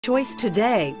Choice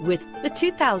today with the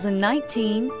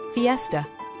 2019 Fiesta.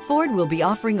 Ford will be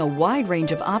offering a wide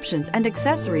range of options and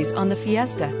accessories on the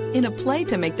Fiesta in a play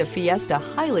to make the Fiesta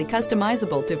highly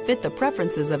customizable to fit the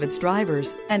preferences of its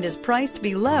drivers and is priced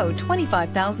below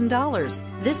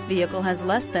 $25,000. This vehicle has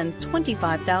less than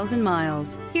 25,000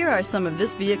 miles. Here are some of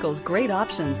this vehicle's great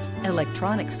options: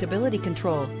 electronic stability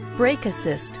control, brake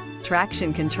assist,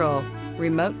 traction control,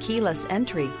 remote keyless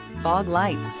entry, fog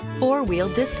lights, four-wheel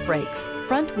disc brakes,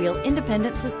 front-wheel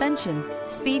independent suspension,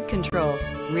 speed control,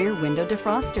 rear window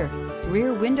defroster,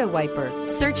 rear window wiper.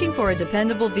 Searching for a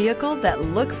dependable vehicle that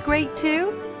looks great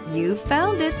too? You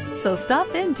found it, so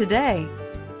stop in today.